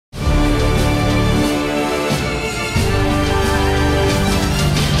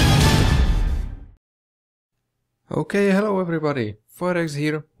Okay, hello everybody, Forex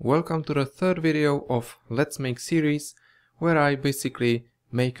here. Welcome to the third video of Let's Make series, where I basically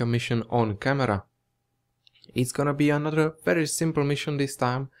make a mission on camera. It's gonna be another very simple mission this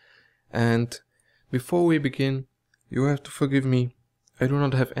time, and before we begin, you have to forgive me. I do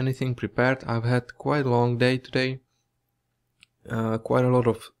not have anything prepared. I've had quite a long day today, quite a lot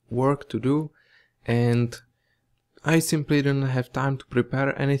of work to do, and I simply didn't have time to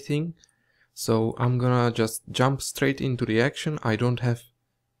prepare anything. So I'm gonna just jump straight into the action. I don't have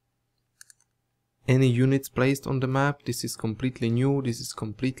any units placed on the map. This is completely new. This is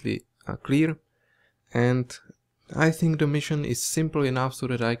completely clear. And I think the mission is simple enough so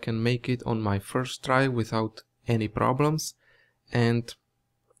that I can make it on my first try without any problems. And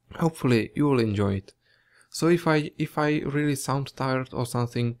hopefully you will enjoy it. So if I really sound tired or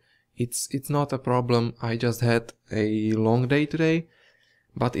something, it's not a problem. I just had a long day today.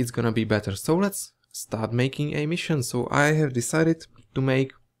 But it's gonna be better. So let's start making a mission. So I have decided to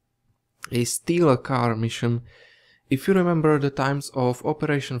make a steal a car mission. If you remember the times of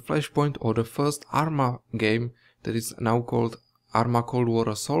Operation Flashpoint or the first Arma game that is now called Arma Cold War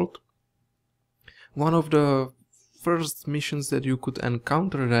Assault, one of the first missions that you could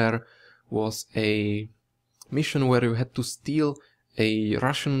encounter there was a mission where you had to steal a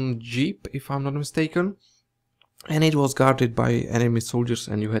Russian jeep, if I'm not mistaken. And it was guarded by enemy soldiers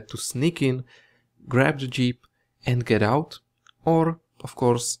and you had to sneak in, grab the jeep and get out. Or, of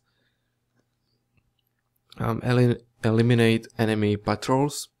course, eliminate enemy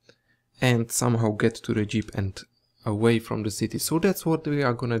patrols and somehow get to the jeep and away from the city. So that's what we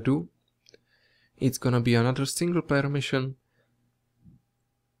are gonna do. It's gonna be another single player mission.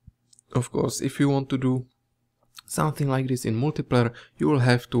 Of course, if you want to do something like this in multiplayer, you will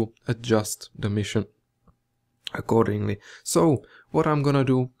have to adjust the mission accordingly. So what I'm gonna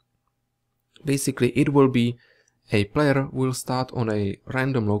do, basically it will be a player will start on a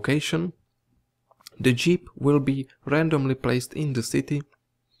random location. The jeep will be randomly placed in the city.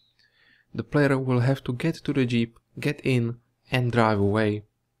 The player will have to get to the jeep, get in and drive away,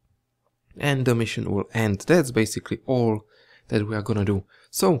 and the mission will end. That's basically all that we are gonna do.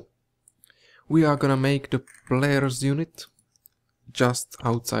 So we are gonna make the player's unit just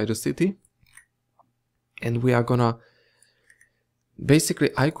outside the city. And we are gonna, basically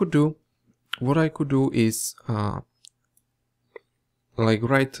what I could do is like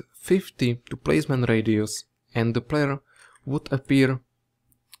write 50 to placement radius and the player would appear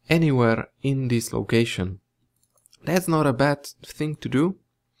anywhere in this location. That's not a bad thing to do,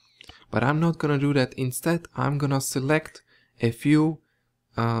 but I'm not gonna do that. Instead, I'm gonna select a few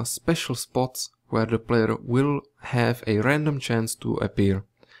special spots where the player will have a random chance to appear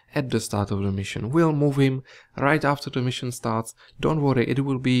at the start of the mission. We'll move him right after the mission starts. Don't worry, it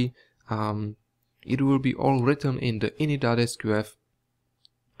will be all written in the ini.sqf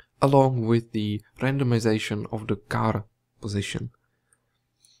along with the randomization of the car position.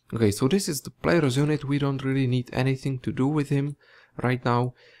 Okay, so this is the player's unit. We don't really need anything to do with him right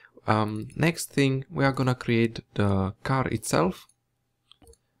now. Next thing, we are gonna create the car itself.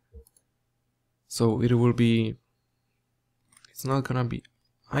 So it will be, it's not gonna be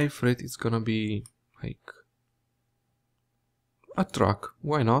hybrid, it's gonna be like a truck.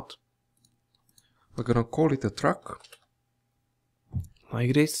 Why not? We're gonna call it a truck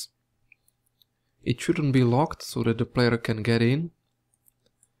like this. It shouldn't be locked so that the player can get in,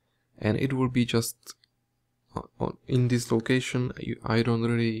 and it will be just in this location. I don't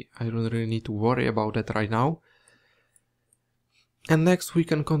really need to worry about that right now. And next we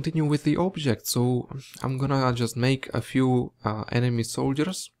can continue with the object. So I'm gonna just make a few enemy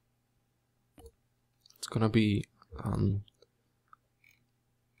soldiers. It's gonna be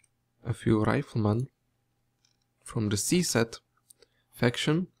a few riflemen from the C-set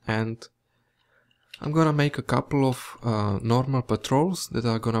faction, and I'm gonna make a couple of normal patrols that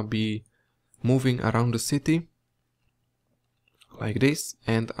are gonna be moving around the city like this,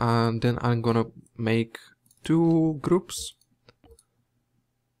 and then I'm gonna make two groups,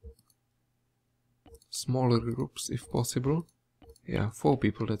 smaller groups if possible. Yeah, 4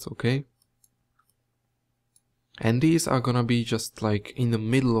 people, that's okay. And these are gonna be just like in the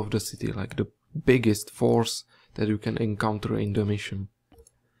middle of the city, like the biggest force that you can encounter in the mission.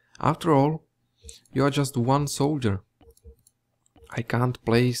 After all, you are just one soldier. I can't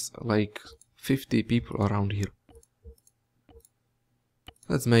place like 50 people around here.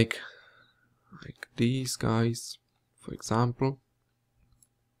 Let's make like these guys, for example.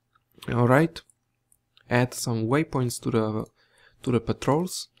 Alright. Add some waypoints to the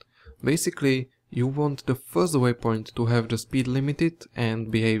patrols. Basically, you want the first waypoint to have the speed limited and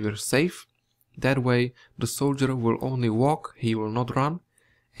behavior safe. That way the soldier will only walk, he will not run,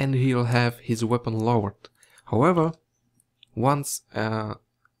 and he'll have his weapon lowered. However, once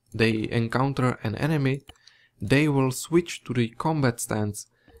they encounter an enemy, they will switch to the combat stance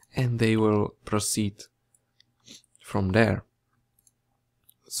and they will proceed from there.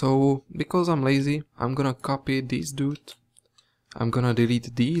 So, because I'm lazy, I'm gonna copy this dude, I'm gonna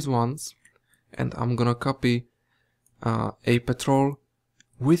delete these ones, and I'm gonna copy a patrol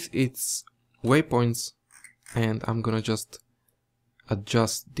with its waypoints, and I'm gonna just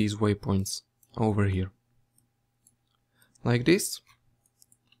adjust these waypoints over here. Like this.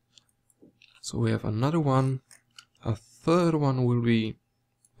 So we have another one, a third one will be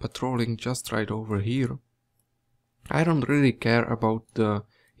patrolling just right over here. I don't really care about the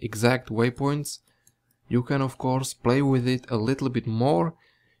exact waypoints. You can of course play with it a little bit more.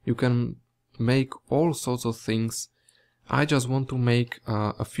 You can make all sorts of things. I just want to make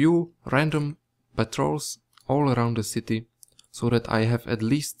a few random patrols all around the city so that I have at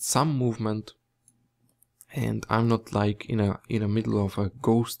least some movement and I'm not like in the middle of a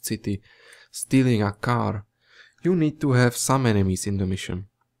ghost city stealing a car. You need to have some enemies in the mission.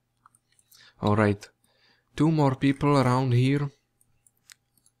 Alright, 2 more people around here.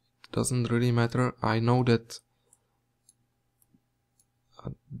 Doesn't really matter. I know that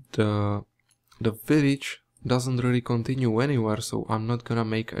the village doesn't really continue anywhere, so I'm not gonna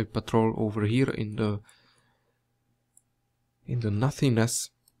make a patrol over here in the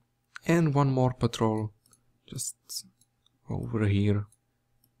nothingness. And 1 more patrol just over here.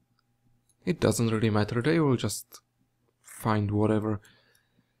 It doesn't really matter, they will just find whatever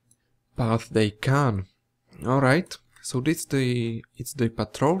path they can. Alright, so it's the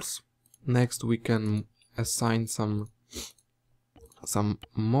patrols. Next we can assign some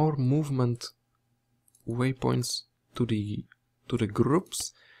more movement waypoints to the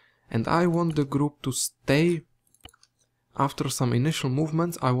groups, and I want the group to stay after some initial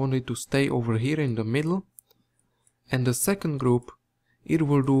movements. I want it to stay over here in the middle, and the second group, it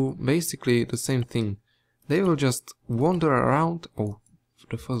will do basically the same thing. They will just wander around. Oh,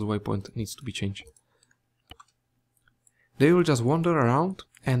 the first waypoint needs to be changed. They will just wander around,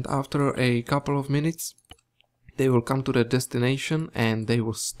 and after a couple of minutes they will come to their destination and they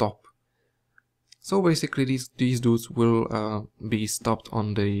will stop. So basically these dudes will be stopped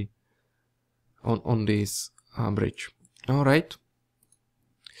on the on this bridge. Alright.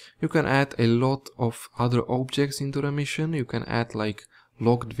 You can add a lot of other objects into the mission. You can add like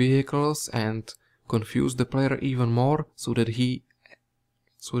locked vehicles and confuse the player even more so that he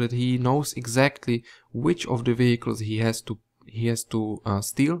knows exactly which of the vehicles he has to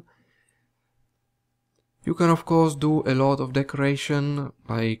steal. You can of course do a lot of decoration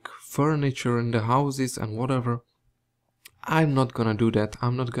like furniture in the houses and whatever. I'm not gonna do that.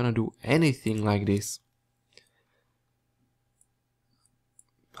 I'm not gonna do anything like this.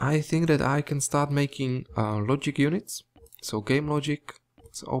 I think that I can start making logic units, so game logic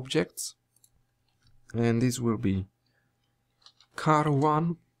objects, and this will be car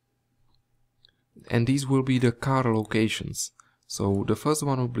 1, and these will be the car locations. So the first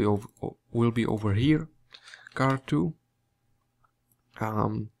one will be over here, car 2.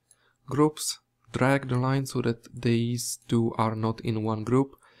 Groups, drag the line so that these two are not in one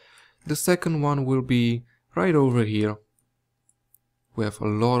group. The second one will be right over here. We have a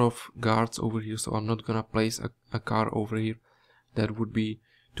lot of guards over here, so I'm not gonna place a car over here. That would be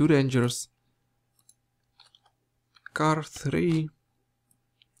too dangerous. Car 3,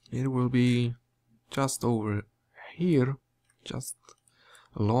 it will be just over here, just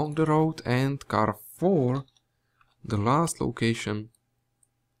along the road. And car 4, the last location,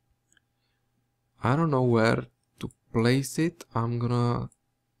 I don't know where to place it. I'm gonna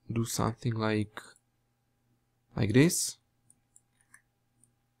do something like this.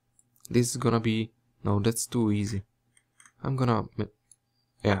 This is gonna be, no, that's too easy. I'm gonna,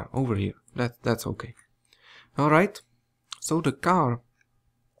 yeah, over here. That's okay. Alright, so the car,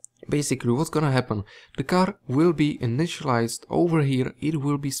 basically what's gonna happen, the car will be initialized over here, it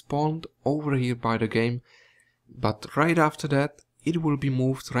will be spawned over here by the game, but right after that it will be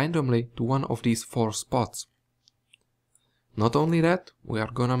moved randomly to one of these 4 spots. Not only that, we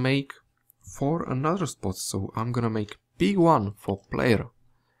are gonna make 4 another spots, so I'm gonna make big one for player.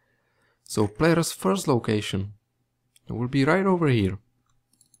 So player's first location will be right over here.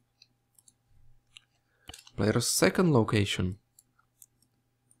 Player's second location,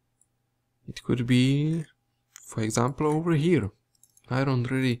 it could be, for example, over here. I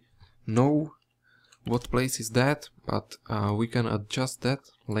don't really know what place is that, but we can adjust that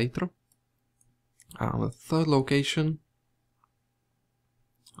later. Third location,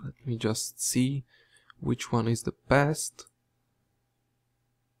 Let me just see which one is the best.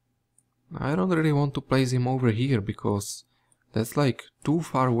 I don't really want to place him over here because that's like too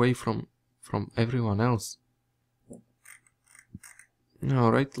far away from everyone else.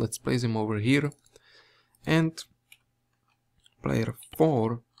 Alright, let's place him over here. And player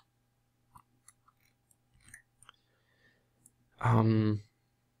 4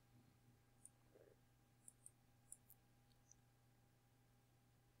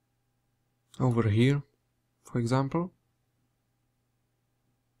 over here, for example.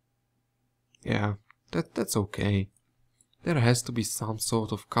 Yeah, that's okay. There has to be some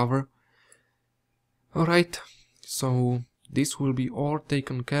sort of cover. Alright, so this will be all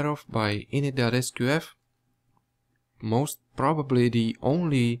taken care of by init.sqf. Most probably the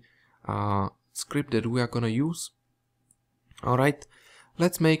only script that we are gonna use. Alright,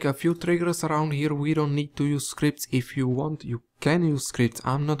 let's make a few triggers around here. We don't need to use scripts. If you want, you can use scripts.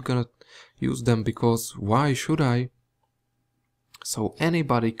 I'm not gonna use them because why should I? So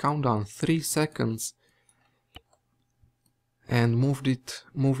anybody count down 3 seconds and move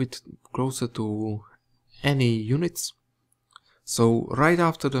it closer to any units. So right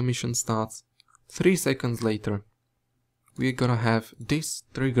after the mission starts, 3 seconds later, we're gonna have this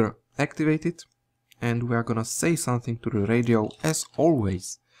trigger activated and we are gonna say something to the radio as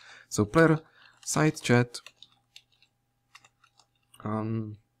always. So player side chat, I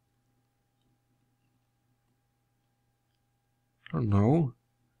don't know.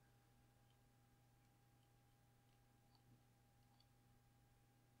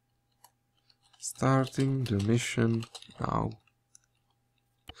 Starting the mission now.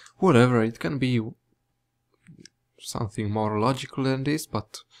 Whatever, it can be something more logical than this,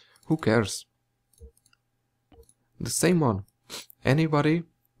 but who cares? The same one. Anybody,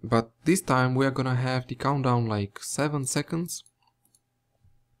 but this time we are gonna have the countdown like 7 seconds.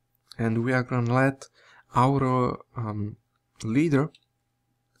 And we are gonna let our leader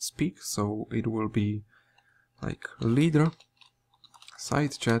speak, so it will be like leader,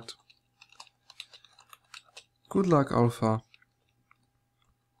 side chat, good luck Alpha,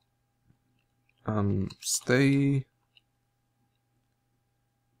 stay,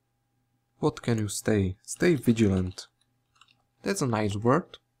 what can you stay? Stay vigilant. That's a nice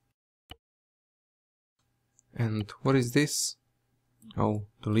word. And what is this? Oh,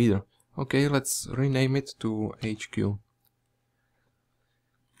 the leader. Okay, let's rename it to HQ.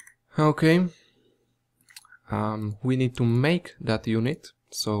 Okay, we need to make that unit,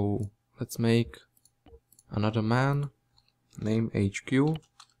 so let's make another man, name HQ,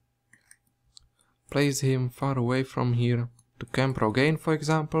 place him far away from here to Camp Rogaine, for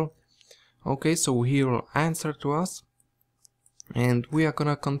example. Okay, so he will answer to us, and we are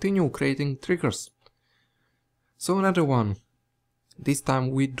gonna continue creating triggers. So another one. This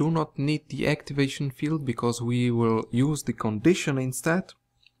time we do not need the activation field because we will use the condition instead.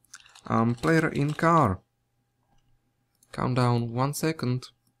 Player in car. Countdown 1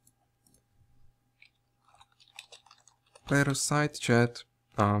 second. Player side chat.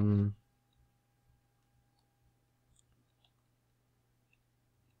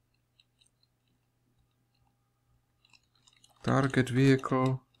 Target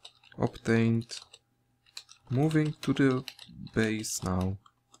vehicle obtained. Moving to the base now.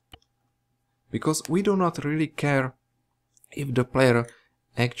 Because we do not really care if the player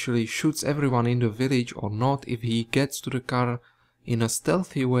actually shoots everyone in the village or not, if he gets to the car in a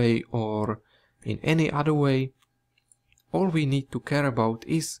stealthy way or in any other way. All we need to care about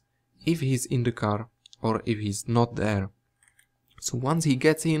is if he's in the car or if he's not there. So once he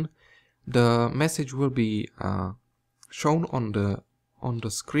gets in, the message will be shown on the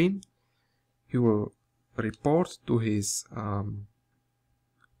screen. He will report to his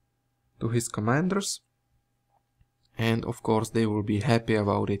commanders, and of course they will be happy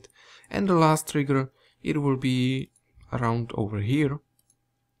about it. And the last trigger, it will be around over here,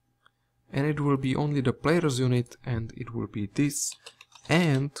 and it will be only the player's unit, and it will be this,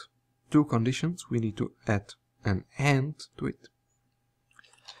 and 2 conditions. We need to add an and to it.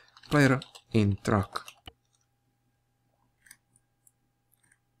 Player in truck.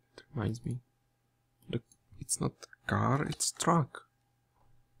 It reminds me, it's not car, it's truck.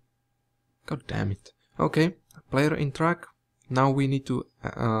 God damn it. Okay, player in truck. Now we need to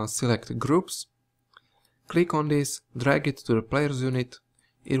select groups. Click on this, drag it to the player's unit.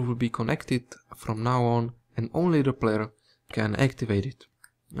 It will be connected from now on and only the player can activate it.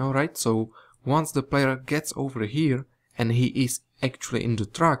 Alright, so once the player gets over here and he is actually in the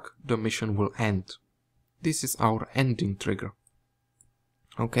truck, the mission will end. This is our ending trigger.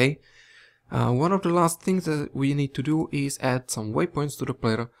 Okay, One of the last things that we need to do is add some waypoints to the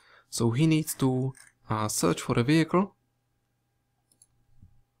player. So he needs to search for a vehicle.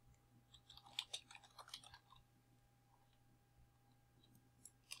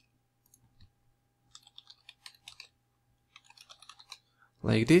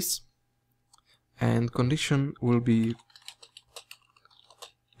 Like this. And condition will be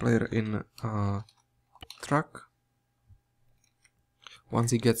player in truck.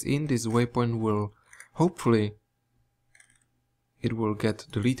 Once he gets in, this waypoint will, hopefully, it will get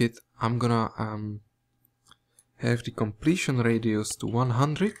deleted. I'm gonna have the completion radius to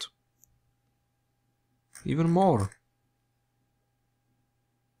 100. Even more.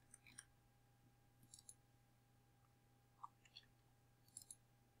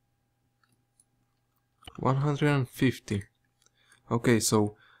 $150. Okay,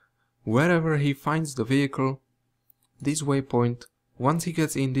 so wherever he finds the vehicle, this waypoint, once he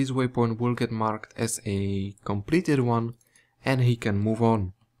gets in, this waypoint will get marked as a completed one and he can move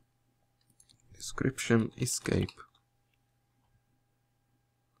on. Description, escape.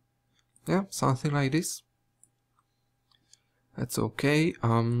 Yeah, something like this. That's okay.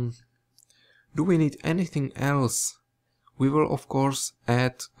 Do we need anything else? We will of course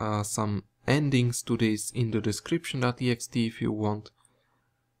add some endings to this in the description.txt if you want.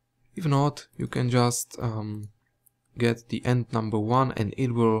 If not, you can just get the end number 1 and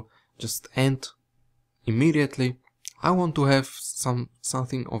it will just end immediately. I want to have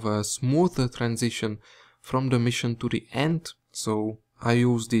something of a smoother transition from the mission to the end, so I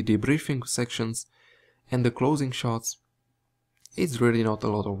use the debriefing sections and the closing shots. It's really not a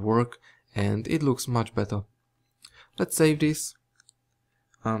lot of work and it looks much better. Let's save this.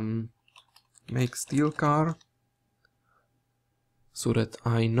 Make steel car so that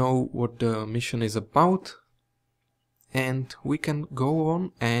I know what the mission is about, and we can go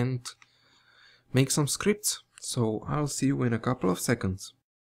on and make some scripts. So I'll see you in a couple of seconds.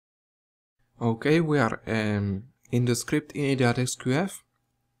 Okay, we are in the script init.sqf,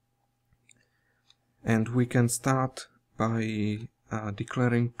 and we can start by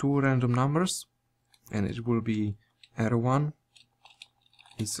declaring 2 random numbers, and it will be R1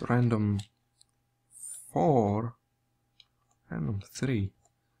 is random 4, random 3,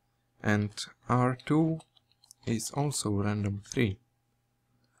 and R2 is also random 3.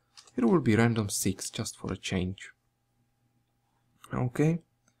 It will be random 6 just for a change. Okay.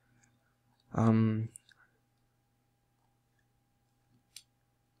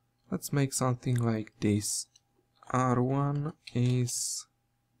 Let's make something like this. R1 is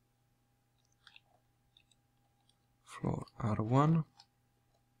floor R1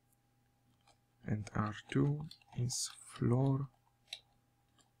 and R2 is floor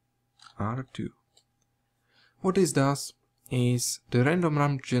R2. What this does is the random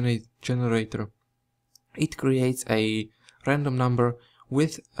number generator. It creates a random number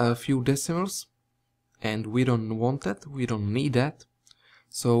with a few decimals, and we don't want that, we don't need that.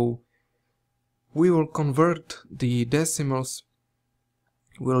 So we will convert the decimals,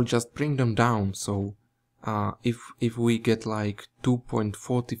 we'll just bring them down. So if we get like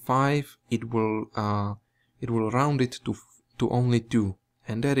 2.45, it will round it to only 2,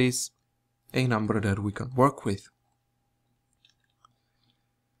 and that is a number that we can work with.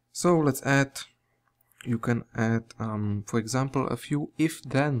 So let's add, you can add for example a few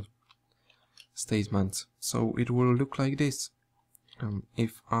if-then statements. So it will look like this.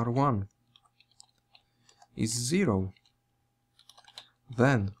 If R1 is 0,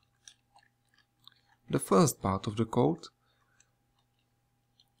 then the first part of the code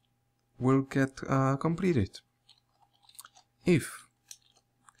will get completed. If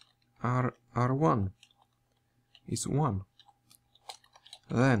R1 is 1,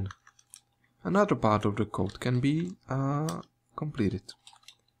 then another part of the code can be completed.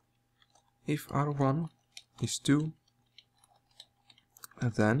 If R1 is 2,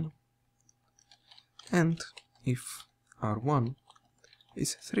 then, and if R1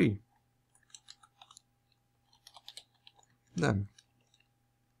 is 3, then,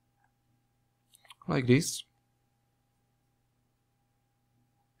 like this.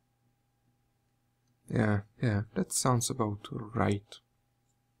 Yeah, that sounds about right.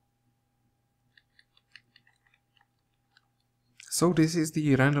 So this is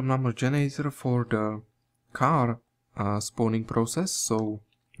the random number generator for the car spawning process. So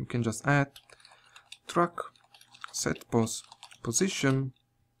you can just add truck set position.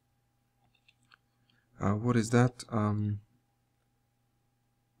 What is that?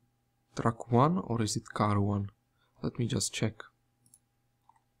 Truck 1, or is it car 1? Let me just check.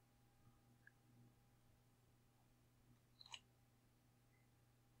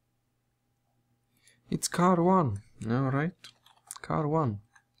 It's car 1. Alright, car 1.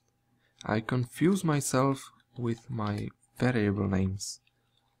 I confuse myself with my variable names.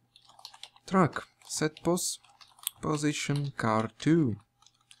 Truck, set position car 2.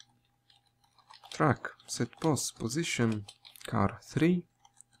 Truck, set position car 3.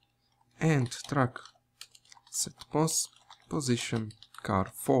 And truck, set position car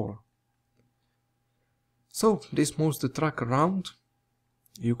 4. So this moves the truck around.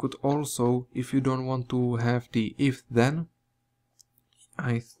 You could also, if you don't want to have the if then,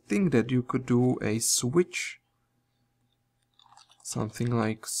 I think that you could do a switch, something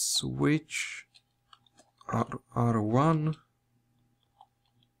like switch R1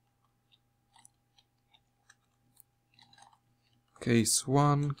 case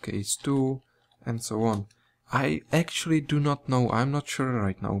 1, case 2, and so on. I actually do not know, I'm not sure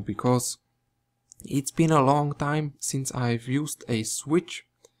right now, because it's been a long time since I've used a switch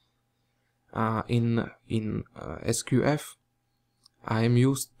in SQF. I am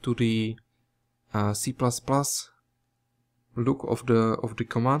used to the C++ look of the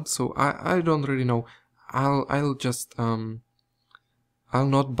command, so I don't really know. I'll just I'll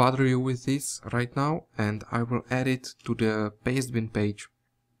not bother you with this right now, and I will add it to the pastebin page.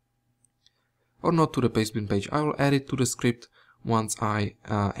 Or not to the pastebin page, I will add it to the script once I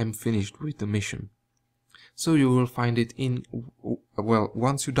am finished with the mission. So you will find it in, well,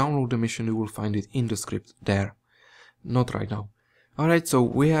 once you download the mission, you will find it in the script there. Not right now. Alright, so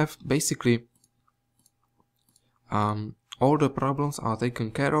we have basically all the problems are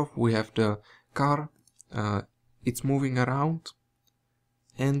taken care of. We have the car, it's moving around,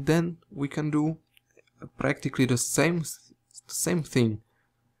 and then we can do practically the same thing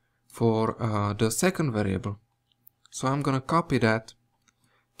for the second variable. So I'm gonna copy that,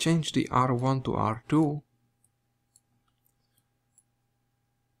 change the R1 to R2,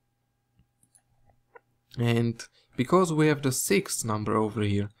 and because we have the 6th number over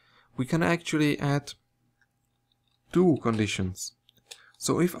here, we can actually add 2 conditions.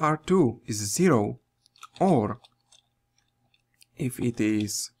 So if R2 is 0, or if it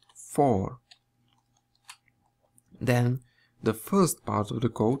is 4, then the first part of the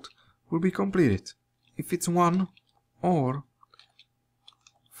code will be completed. If it's 1 or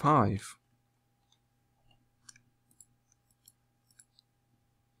 5,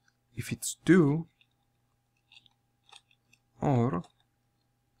 if it's 2 or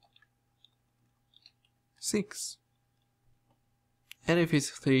 6, and if it's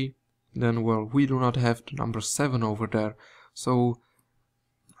 3, then, well, we do not have the number 7 over there, so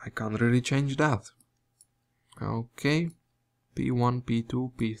I can't really change that. Okay, P1,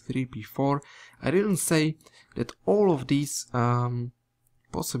 P2, P3, P4. I didn't say that all of these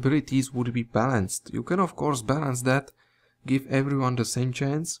possibilities would be balanced. You can of course balance that, give everyone the same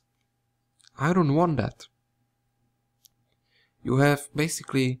chance. I don't want that. You have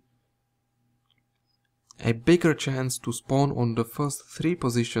basically a bigger chance to spawn on the first 3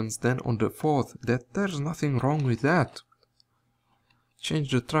 positions than on the 4th. There's nothing wrong with that. Change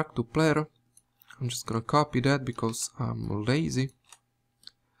the truck to player. I'm just gonna copy that because I'm lazy.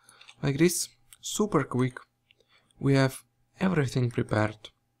 Like this, super quick. We have everything prepared.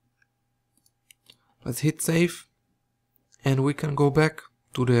 Let's hit save, and we can go back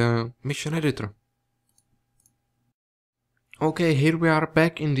to the mission editor. Okay, here we are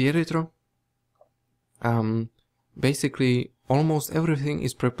back in the editor. Basically almost everything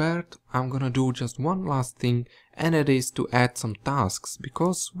is prepared. I'm gonna do just one last thing, and it is to add some tasks,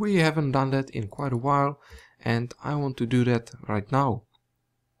 because we haven't done that in quite a while and I want to do that right now.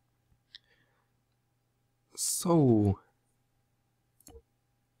 So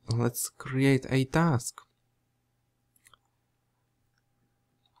let's create a task.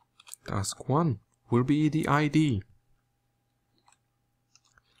 Task 1 will be the ID.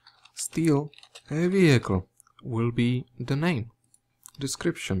 Steal a vehicle will be the name.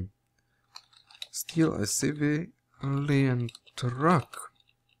 Description. Steal a civilian truck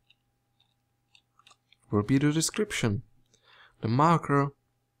will be the description. The marker,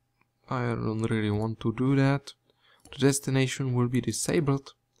 I don't really want to do that. The destination will be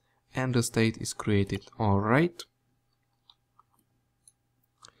disabled and the state is created. Alright.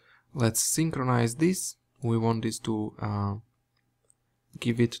 Let's synchronize this. We want this to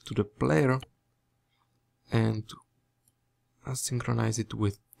give it to the player and synchronize it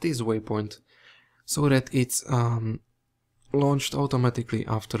with this waypoint so that it's launched automatically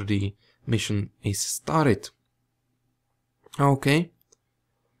after the mission is started. Okay,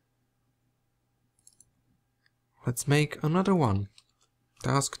 let's make another one.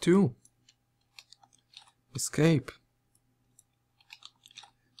 Task 2. Escape.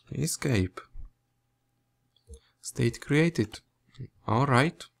 Escape. State created.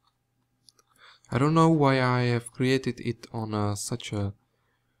 Alright. I don't know why I have created it on such a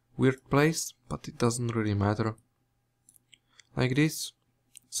weird place, but it doesn't really matter. Like this.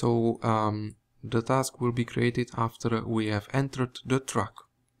 So the task will be created after we have entered the truck.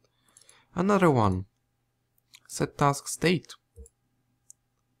 Another one. Set task state.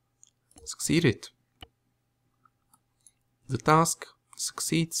 Succeeded. The task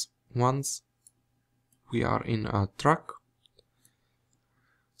succeeds once we are in a truck.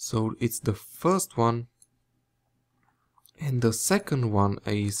 So it's the first one, and the second one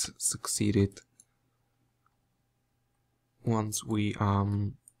is succeeded once we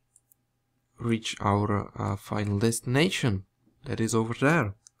reach our final destination. That is over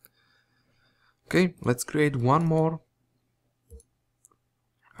there. Okay, let's create one more.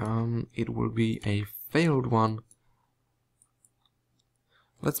 It will be a failed one.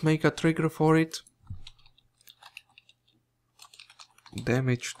 Let's make a trigger for it.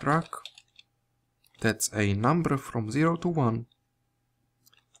 Damage truck. That's a number from 0 to 1.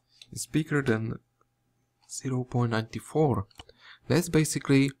 Is bigger than 0.94. That's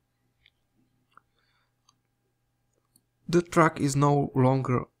basically the truck is no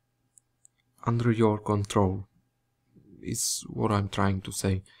longer under your control, is what I'm trying to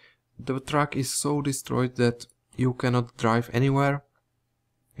say. The truck is so destroyed that you cannot drive anywhere.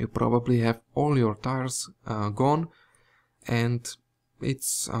 You probably have all your tires gone, and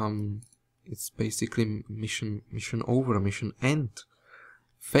it's basically mission over, mission end,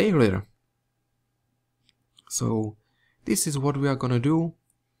 failure. So this is what we are gonna do.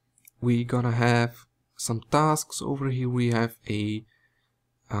 We're gonna have some tasks over here. We have a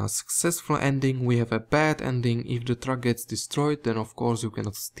successful ending, we have a bad ending. If the truck gets destroyed, then of course you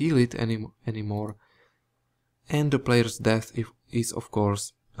cannot steal it anymore. And the player's death is of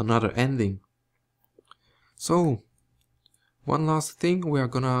course another ending. So one last thing, we are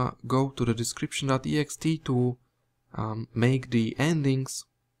gonna go to the description.txt to make the endings,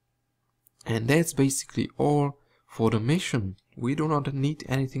 and that's basically all for the mission. We do not need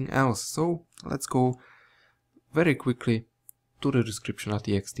anything else, so let's go very quickly to the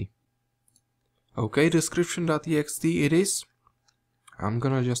description.txt. Okay, description.txt it is. I'm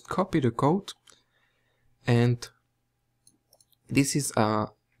gonna just copy the code, and this is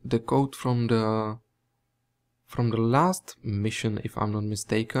the code from the last mission, if I'm not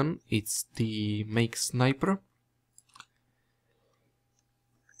mistaken. It's the make sniper,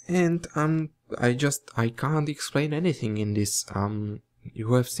 and I can't explain anything in this.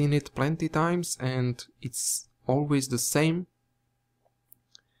 You have seen it plenty times, and it's always the same.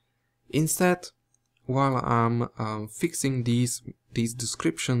 Instead, while I'm fixing these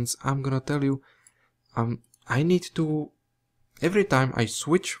descriptions, I'm gonna tell you I need to, every time I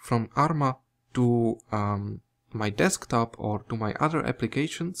switch from Arma to my desktop or to my other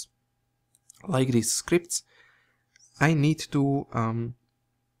applications, like these scripts, I need to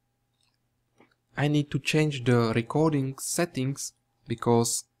change the recording settings,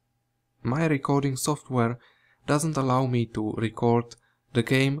 because my recording software doesn't allow me to record the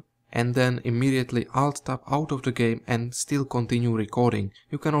game and then immediately alt tab out of the game and still continue recording.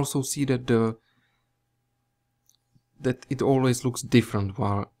 You can also see that it always looks different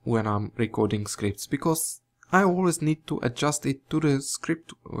when I'm recording scripts, because I always need to adjust it to the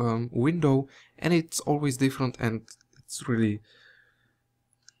script window, and it's always different, and it's really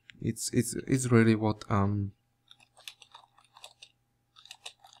what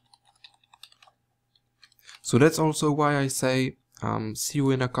so that's also why I say see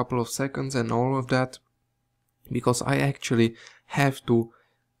you in a couple of seconds and all of that, because I actually have to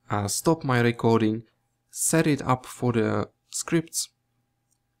stop my recording, set it up for the scripts,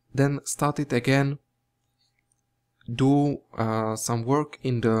 then start it again, do some work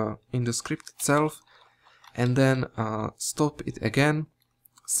in the script itself, and then stop it again,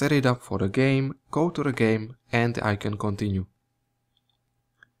 set it up for the game, go to the game, and I can continue.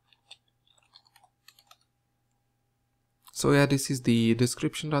 So yeah, this is the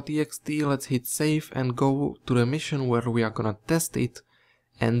description.txt. Let's hit save and go to the mission where we are gonna test it,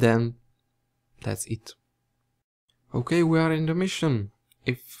 and then that's it. Okay, we are in the mission.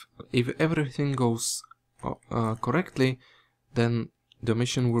 If everything goes correctly, then the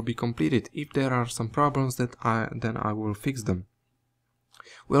mission will be completed. If there are some problems, then I will fix them.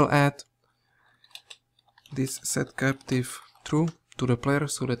 We'll add this set captive true to the player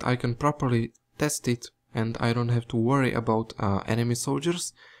so that I can properly test it and I don't have to worry about enemy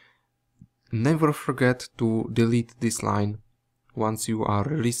soldiers. Never forget to delete this line once you are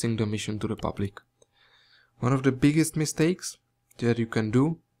releasing the mission to the public. One of the biggest mistakes that you can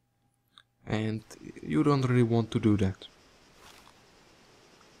do and you don't really want to do that.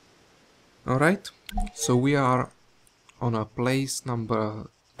 Alright, so we are on a place number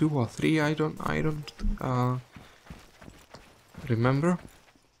 2 or 3, I don't remember.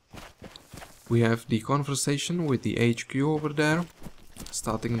 We have the conversation with the HQ over there.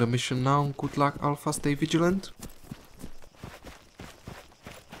 Starting the mission now. Good luck, Alpha, stay vigilant.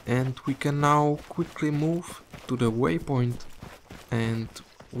 And we can now quickly move to the waypoint. And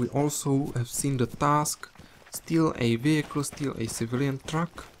we also have seen the task: steal a vehicle, steal a civilian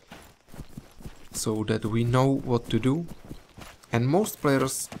truck, so that we know what to do. And most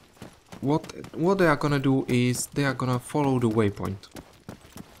players, what they are gonna do is they are gonna follow the waypoint.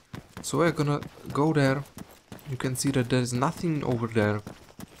 So we're gonna go there. You can see that there's nothing over there.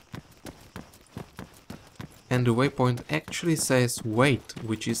 And the waypoint actually says wait,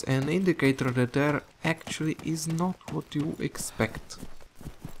 which is an indicator that there actually is not what you expect.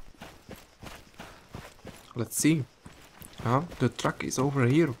 Let's see. The truck is over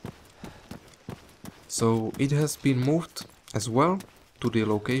here. So it has been moved as well to the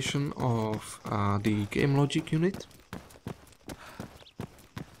location of the game logic unit.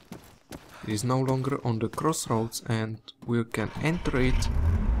 It is no longer on the crossroads and we can enter it.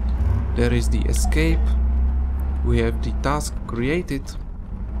 There is the escape. We have the task created.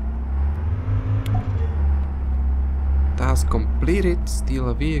 Task completed. Steal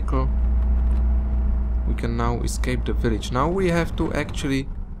a vehicle. We can now escape the village. Now we have to actually...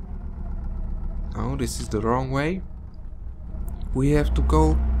 Oh, this is the wrong way. We have to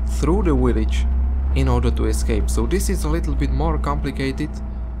go through the village in order to escape. So this is a little bit more complicated.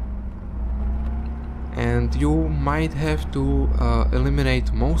 And you might have to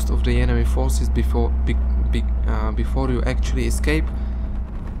eliminate most of the enemy forces before you actually escape.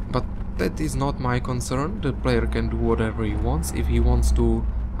 But that is not my concern. The player can do whatever he wants. If he wants to,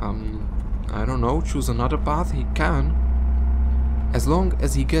 I don't know, choose another path, he can. As long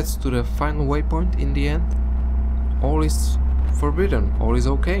as he gets to the final waypoint in the end, all is forbidden, all is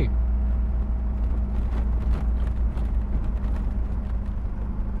okay.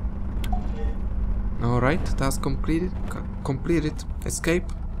 Alright, task completed. Escape.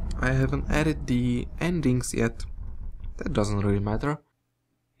 I haven't added the endings yet. That doesn't really matter.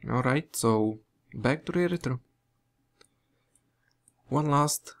 Alright, so back to the editor. One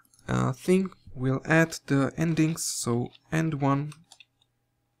last thing. We'll add the endings. So end 1.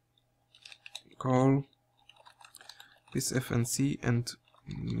 Call this FNC and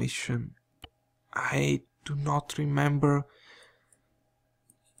mission. I do not remember.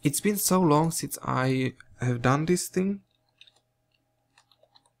 It's been so long since I have done this thing.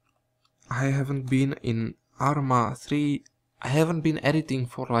 I haven't been in Arma 3. I haven't been editing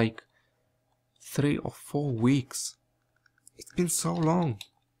for like 3 or 4 weeks. It's been so long.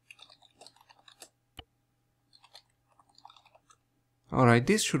 Alright,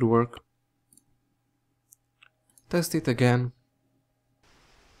 this should work. Test it again.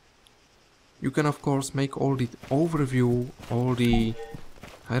 You can of course make all the overview, all the,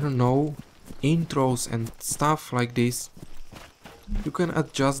 I don't know, intros and stuff like this. You can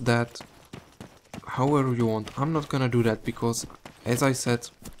adjust that however you want. I'm not gonna do that because, as I said,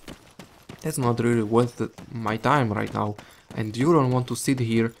 that's not really worth my time right now. And you don't want to sit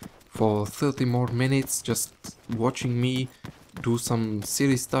here for 30 more minutes just watching me do some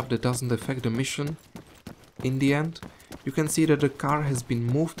silly stuff that doesn't affect the mission. In the end, you can see that the car has been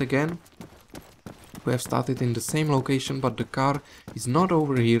moved again. We have started in the same location, but the car is not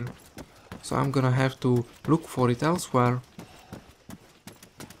over here. So I'm gonna have to look for it elsewhere.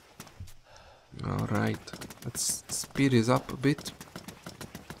 Alright, let's speed this up a bit.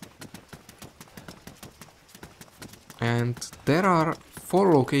 And there are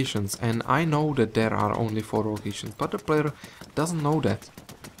 4 locations, and I know that there are only 4 locations, but the player doesn't know that.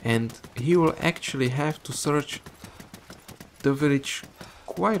 And he will actually have to search the village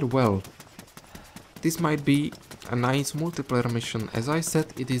quite well. This might be a nice multiplayer mission. As I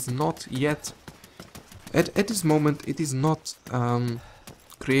said, it is not yet... At this moment, it is not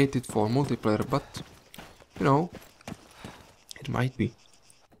created for multiplayer, but, you know, it might be.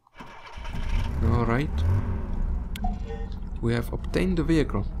 Alright. We have obtained the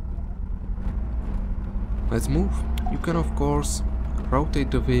vehicle. Let's move. You can, of course,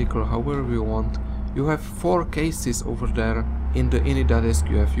 rotate the vehicle however you want. You have 4 cases over there in the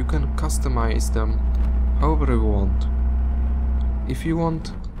ini.sqf. You can customize them however you want. If you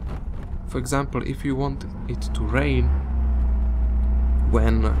want, for example, if you want it to rain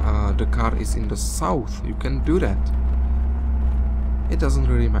when the car is in the south, you can do that. It doesn't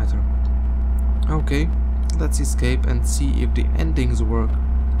really matter. Okay, let's escape and see if the endings work.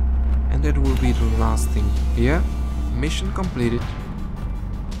 and that will be the last thing. Yeah, mission completed.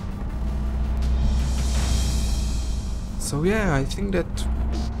 So yeah, I think that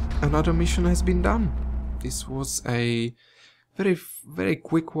another mission has been done. This was a very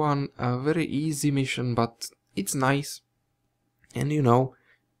quick one, a very easy mission, but it's nice. And you know,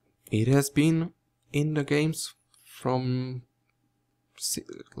 it has been in the games from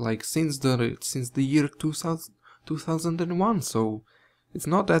like since the year 2001, so it's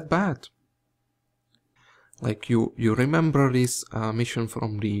not that bad. Like you remember this mission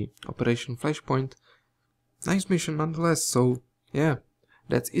from the Operation Flashpoint. Nice mission nonetheless. So yeah,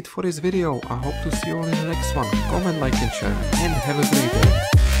 that's it for this video. I hope to see you all in the next one. Comment, like and share, and have a great day.